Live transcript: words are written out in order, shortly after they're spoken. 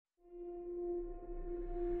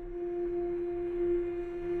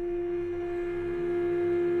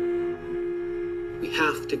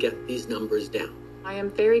have to get these numbers down. I am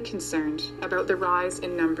very concerned about the rise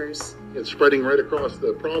in numbers. It's spreading right across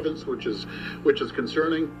the province, which is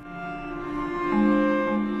concerning.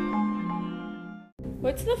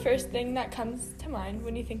 What's the first thing that comes to mind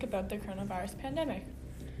when you think about the coronavirus pandemic?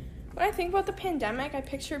 When I think about the pandemic, I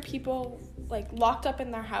picture people locked up in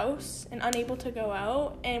their house and unable to go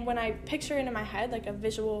out. And when I picture it in my head, a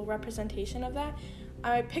visual representation of that,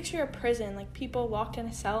 I picture a prison, people locked in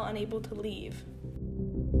a cell, unable to leave.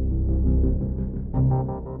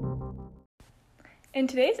 In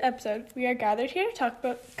today's episode, we are gathered here to talk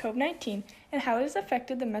about COVID-19 and how it has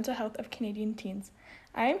affected the mental health of Canadian teens.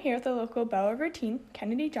 I am here with a local Belle River teen,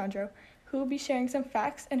 Kennedy Jandro, who will be sharing some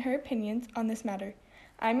facts and her opinions on this matter.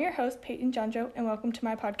 I'm your host, Peyton Jandro, and welcome to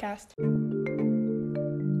my podcast.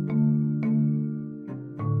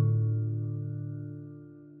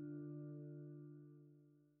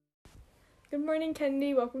 Good morning,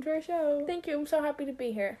 Kennedy. Welcome to our show. Thank you. I'm so happy to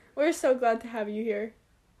be here. We're so glad to have you here.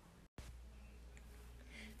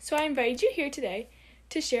 So I invited you here today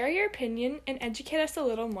to share your opinion and educate us a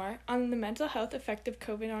little more on the mental health effect of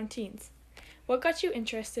COVID on teens. What got you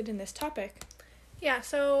interested in this topic? Yeah,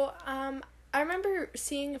 so I remember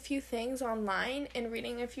seeing a few things online and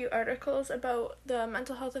reading a few articles about the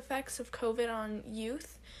mental health effects of COVID on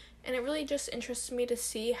youth, and it really just interested me to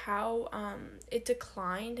see how it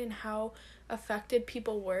declined and how affected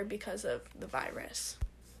people were because of the virus.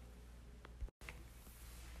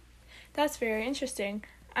 That's very interesting.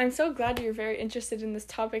 I'm so glad you're very interested in this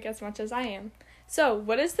topic as much as I am. So,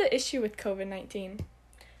 what is the issue with COVID-19?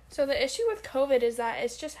 So the issue with COVID is that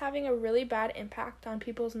it's just having a really bad impact on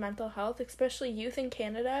people's mental health, especially youth in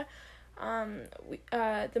Canada.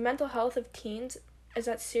 The mental health of teens is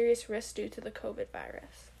at serious risk due to the COVID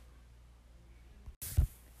virus.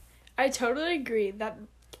 I totally agree that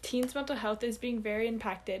teens' mental health is being very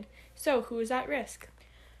impacted. So, who is at risk?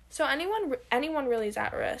 So anyone really is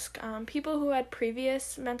at risk. People who had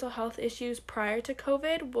previous mental health issues prior to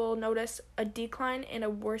COVID will notice a decline and a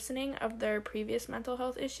worsening of their previous mental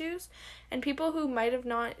health issues. And people who might have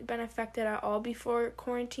not been affected at all before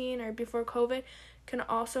quarantine or before COVID can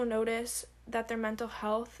also notice that their mental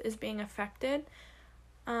health is being affected.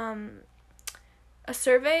 A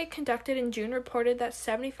survey conducted in June reported that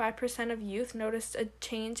 75% of youth noticed a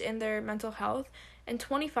change in their mental health, and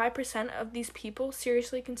 25% of these people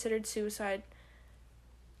seriously considered suicide.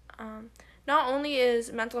 Not only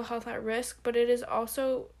is mental health at risk, but it is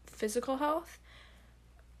also physical health.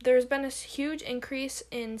 There's been a huge increase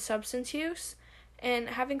in substance use, and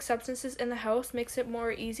having substances in the house makes it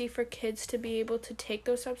more easy for kids to be able to take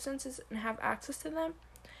those substances and have access to them.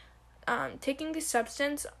 Taking the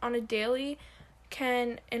substance on a daily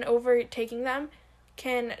and overtaking them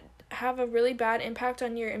can have a really bad impact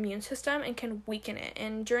on your immune system and can weaken it.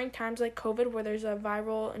 And during times like COVID, where there's a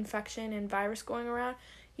viral infection and virus going around,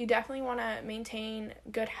 you definitely want to maintain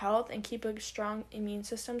good health and keep a strong immune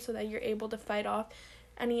system so that you're able to fight off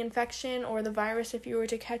any infection or the virus if you were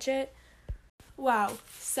to catch it. Wow,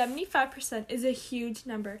 75% is a huge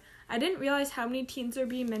number. I didn't realize how many teens are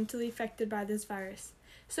being mentally affected by this virus.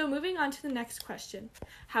 So moving on to the next question.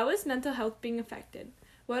 How is mental health being affected?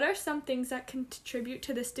 What are some things that contribute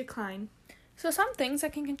to this decline? So some things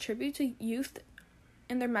that can contribute to youth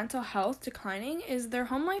and their mental health declining is their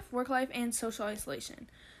home life, work life, and social isolation.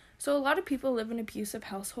 So a lot of people live in abusive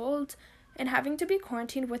households, and having to be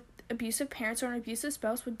quarantined with abusive parents or an abusive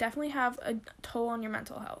spouse would definitely have a toll on your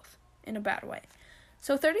mental health in a bad way.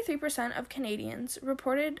 So 33% of Canadians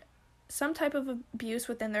reported some type of abuse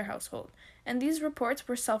within their household, and these reports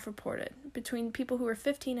were self-reported between people who were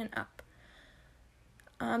 15 and up.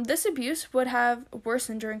 This abuse would have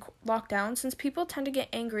worsened during lockdown since people tend to get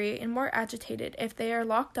angry and more agitated if they are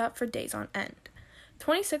locked up for days on end.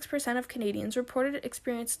 26% of Canadians reported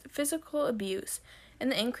experienced physical abuse,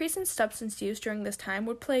 and the increase in substance use during this time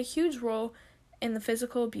would play a huge role in the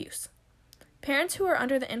physical abuse. Parents who are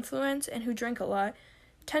under the influence and who drink a lot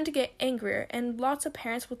tend to get angrier, and lots of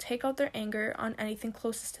parents will take out their anger on anything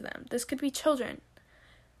closest to them. This could be children.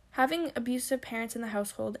 Having abusive parents in the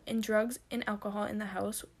household and drugs and alcohol in the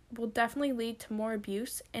house will definitely lead to more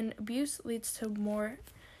abuse, and abuse leads to more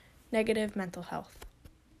negative mental health.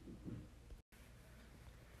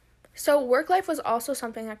 So work life was also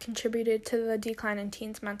something that contributed to the decline in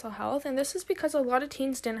teens' mental health, and this is because a lot of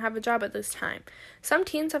teens didn't have a job at this time. Some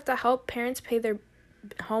teens have to help parents pay their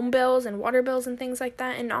home bills and water bills and things like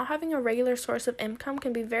that, and not having a regular source of income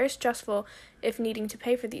can be very stressful if needing to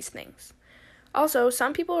pay for these things. Also,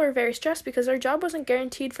 some people were very stressed because their job wasn't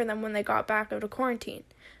guaranteed for them when they got back out of quarantine.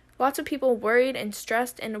 Lots of people worried and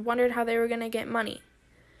stressed and wondered how they were going to get money.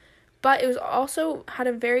 but it was also had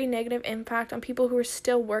a very negative impact on people who were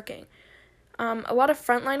still working. A lot of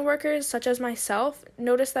frontline workers, such as myself,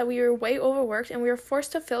 noticed that we were way overworked and we were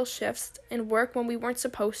forced to fill shifts and work when we weren't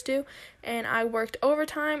supposed to, and I worked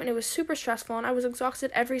overtime and it was super stressful and I was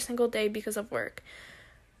exhausted every single day because of work.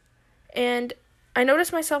 And I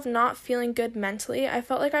noticed myself not feeling good mentally. I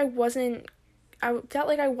felt like I wasn't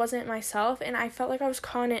myself, and I felt like I was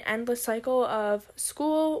caught in an endless cycle of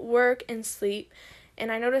school, work, and sleep.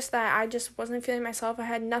 And I noticed that I just wasn't feeling myself. I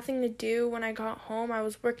had nothing to do when I got home. I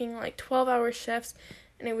was working like 12-hour shifts,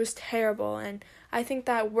 and it was terrible. And I think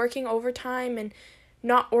that working overtime and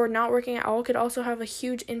not working at all could also have a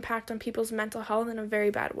huge impact on people's mental health in a very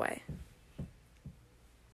bad way.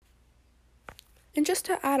 And just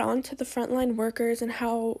to add on to the frontline workers and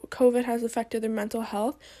how COVID has affected their mental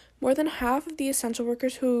health, more than half of the essential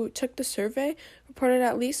workers who took the survey reported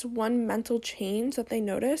at least one mental change that they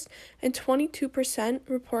noticed, and 22%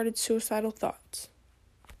 reported suicidal thoughts.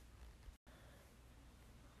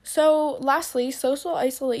 So, lastly, social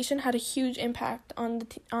isolation had a huge impact on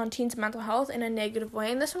teens' mental health in a negative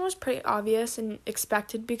way, and this one was pretty obvious and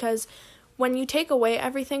expected because when you take away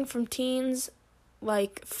everything from teens,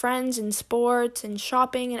 like friends and sports and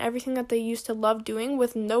shopping and everything that they used to love doing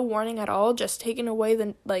with no warning at all, just taken away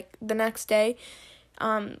the next day,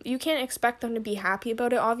 you can't expect them to be happy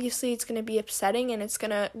about it. Obviously, it's going to be upsetting and it's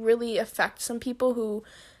going to really affect some people who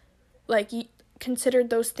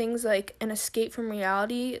considered those things like an escape from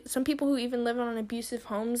reality. Some people who even live on abusive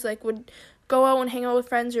homes would go out and hang out with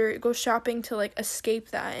friends or go shopping to escape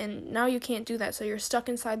that, and now you can't do that, so you're stuck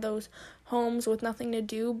inside those homes with nothing to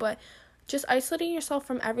do. But just isolating yourself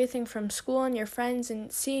from everything, from school and your friends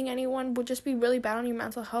and seeing anyone, would just be really bad on your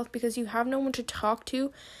mental health because you have no one to talk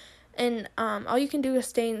to, and all you can do is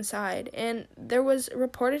stay inside. And there was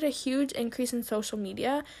reported a huge increase in social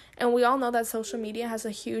media, and we all know that social media has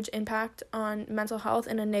a huge impact on mental health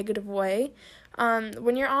in a negative way.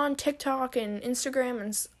 When you're on TikTok and Instagram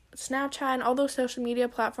and Snapchat and all those social media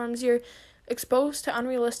platforms, you're exposed to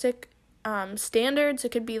unrealistic standards.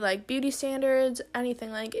 It could be beauty standards,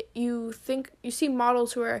 anything. You see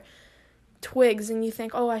models who are twigs and you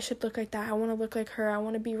think, oh, I should look like that, I want to look like her, I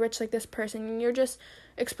want to be rich like this person, and you're just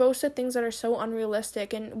exposed to things that are so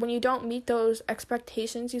unrealistic. And when you don't meet those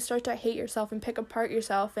expectations, you start to hate yourself and pick apart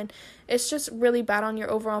yourself, and it's just really bad on your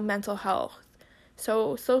overall mental health.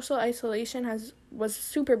 So social isolation was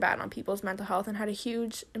super bad on people's mental health and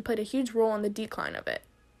played a huge role in the decline of it.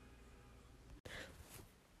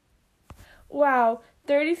 Wow,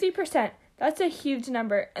 33%. That's a huge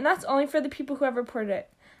number, and that's only for the people who have reported it.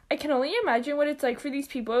 I can only imagine what it's like for these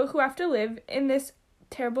people who have to live in this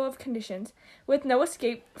terrible of conditions with no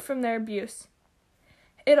escape from their abuse.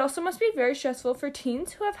 It also must be very stressful for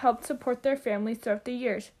teens who have helped support their families throughout the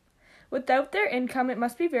years. Without their income, it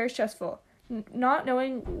must be very stressful, not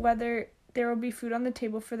knowing whether there will be food on the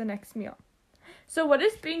table for the next meal. So what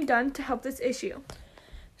is being done to help this issue?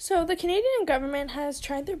 So the Canadian government has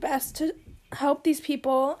tried their best to help these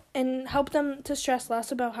people and help them to stress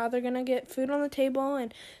less about how they're going to get food on the table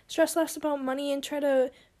and stress less about money and try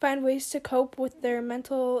to find ways to cope with their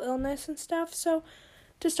mental illness and stuff. So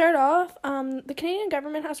to start off, the Canadian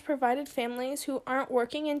government has provided families who aren't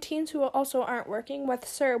working and teens who also aren't working with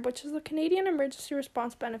CERB, which is the Canadian Emergency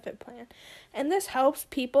Response Benefit Plan. And this helps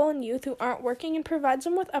people and youth who aren't working and provides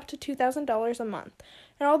them with up to $2,000 a month.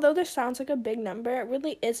 And although this sounds like a big number, it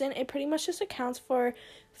really isn't. It pretty much just accounts for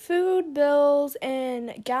food, bills,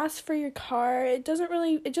 and gas for your car. It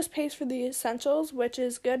just pays for the essentials, which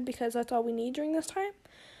is good because that's all we need during this time.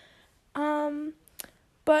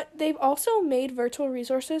 But they've also made virtual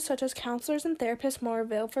resources such as counselors and therapists more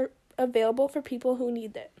available for people who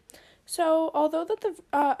need it. So although that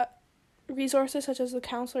the resources such as the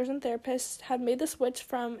counselors and therapists have made the switch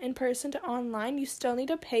from in-person to online, you still need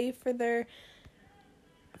to pay for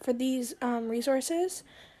these resources.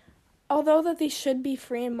 Although that these should be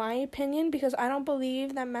free in my opinion, because I don't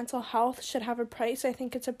believe that mental health should have a price. I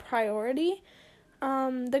think it's a priority.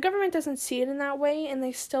 The government doesn't see it in that way, and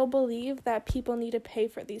they still believe that people need to pay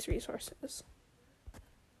for these resources.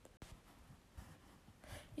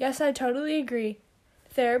 Yes, I totally agree.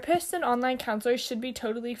 Therapists and online counselors should be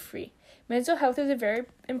totally free. Mental health is a very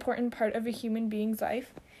important part of a human being's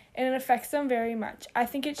life, and it affects them very much. I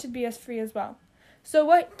think it should be as free as well. So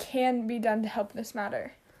what can be done to help this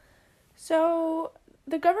matter? So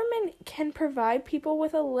the government can provide people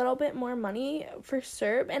with a little bit more money for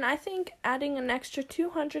CERB, and I think adding an extra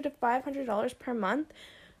 $200 to $500 per month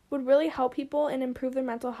would really help people and improve their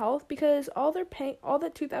mental health, because all that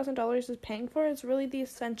 $2,000 is paying for is really the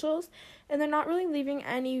essentials, and they're not really leaving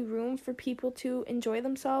any room for people to enjoy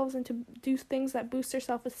themselves and to do things that boost their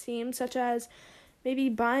self-esteem, such as maybe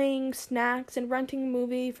buying snacks and renting a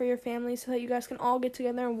movie for your family so that you guys can all get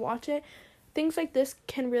together and watch it. Things like this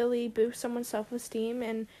can really boost someone's self-esteem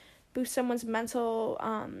and boost someone's mental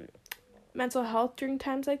health during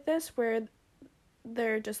times like this where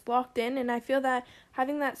they're just locked in. And I feel that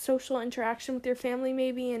having that social interaction with your family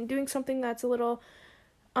maybe, and doing something that's a little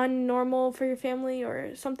unnormal for your family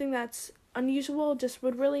or something that's unusual, just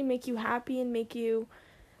would really make you happy and make you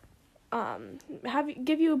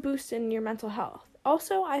give you a boost in your mental health.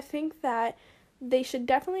 Also, I think that they should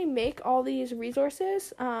definitely make all these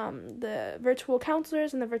resources, the virtual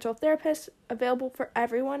counselors and the virtual therapists, available for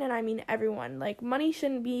everyone, and I mean everyone. Like, money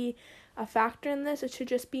shouldn't be a factor in this. It should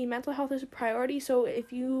just be mental health is a priority. So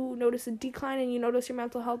if you notice a decline and you notice your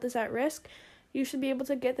mental health is at risk, you should be able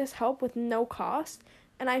to get this help with no cost.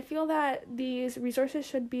 And I feel that these resources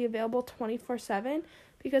should be available 24/7,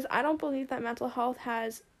 because I don't believe that mental health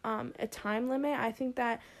has a time limit. I think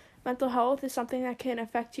that mental health is something that can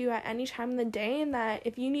affect you at any time of the day, and that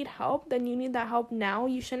if you need help, then you need that help now.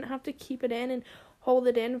 You shouldn't have to keep it in and hold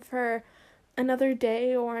it in for another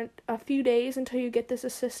day or a few days until you get this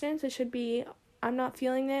assistance. It should be, I'm not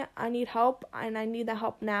feeling it, I need help, and I need the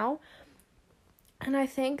help now. And I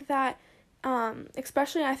think that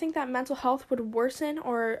I think that mental health would worsen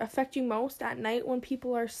or affect you most at night when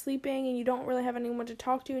people are sleeping and you don't really have anyone to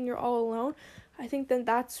talk to and you're all alone. I think that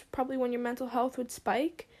that's probably when your mental health would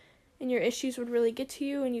spike and your issues would really get to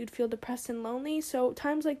you and you'd feel depressed and lonely. So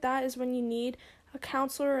times like that is when you need a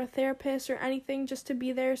counselor or a therapist or anything just to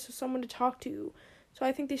be there, so someone to talk to. So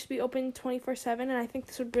I think they should be open 24/7, and I think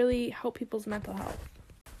this would really help people's mental health.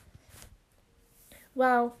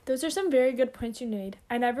 Wow, those are some very good points you made.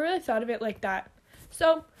 I never really thought of it like that.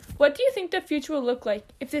 So, what do you think the future will look like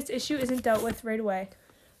if this issue isn't dealt with right away?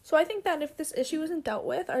 So I think that if this issue isn't dealt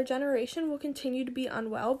with, our generation will continue to be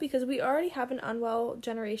unwell, because we already have an unwell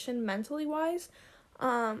generation mentally wise.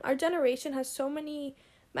 Our generation has so many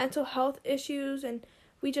mental health issues, and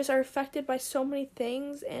we just are affected by so many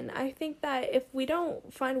things. And I think that if we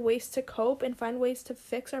don't find ways to cope and find ways to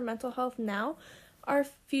fix our mental health now, our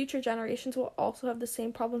future generations will also have the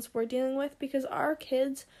same problems we're dealing with, because our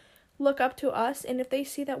kids look up to us, and if they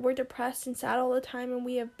see that we're depressed and sad all the time and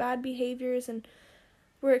we have bad behaviors and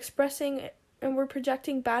we're expressing and we're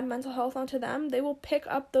projecting bad mental health onto them, they will pick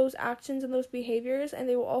up those actions and those behaviors, and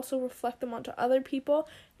they will also reflect them onto other people,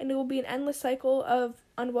 and it will be an endless cycle of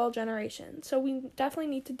unwell generation. So we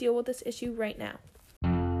definitely need to deal with this issue right now.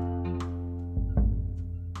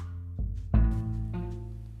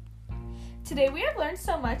 Today we have learned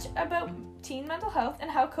so much about teen mental health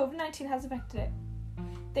and how COVID-19 has affected it.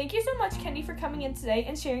 Thank you so much, Kendi, for coming in today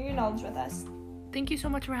and sharing your knowledge with us. Thank you so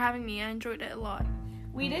much for having me. I enjoyed it a lot.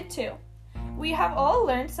 We did too. We have all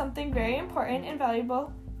learned something very important and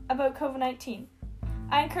valuable about COVID-19.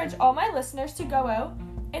 I encourage all my listeners to go out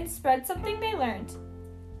and spread something they learned.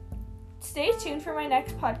 Stay tuned for my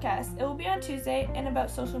next podcast. It will be on Tuesday and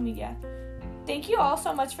about social media. Thank you all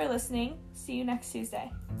so much for listening. See you next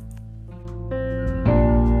Tuesday.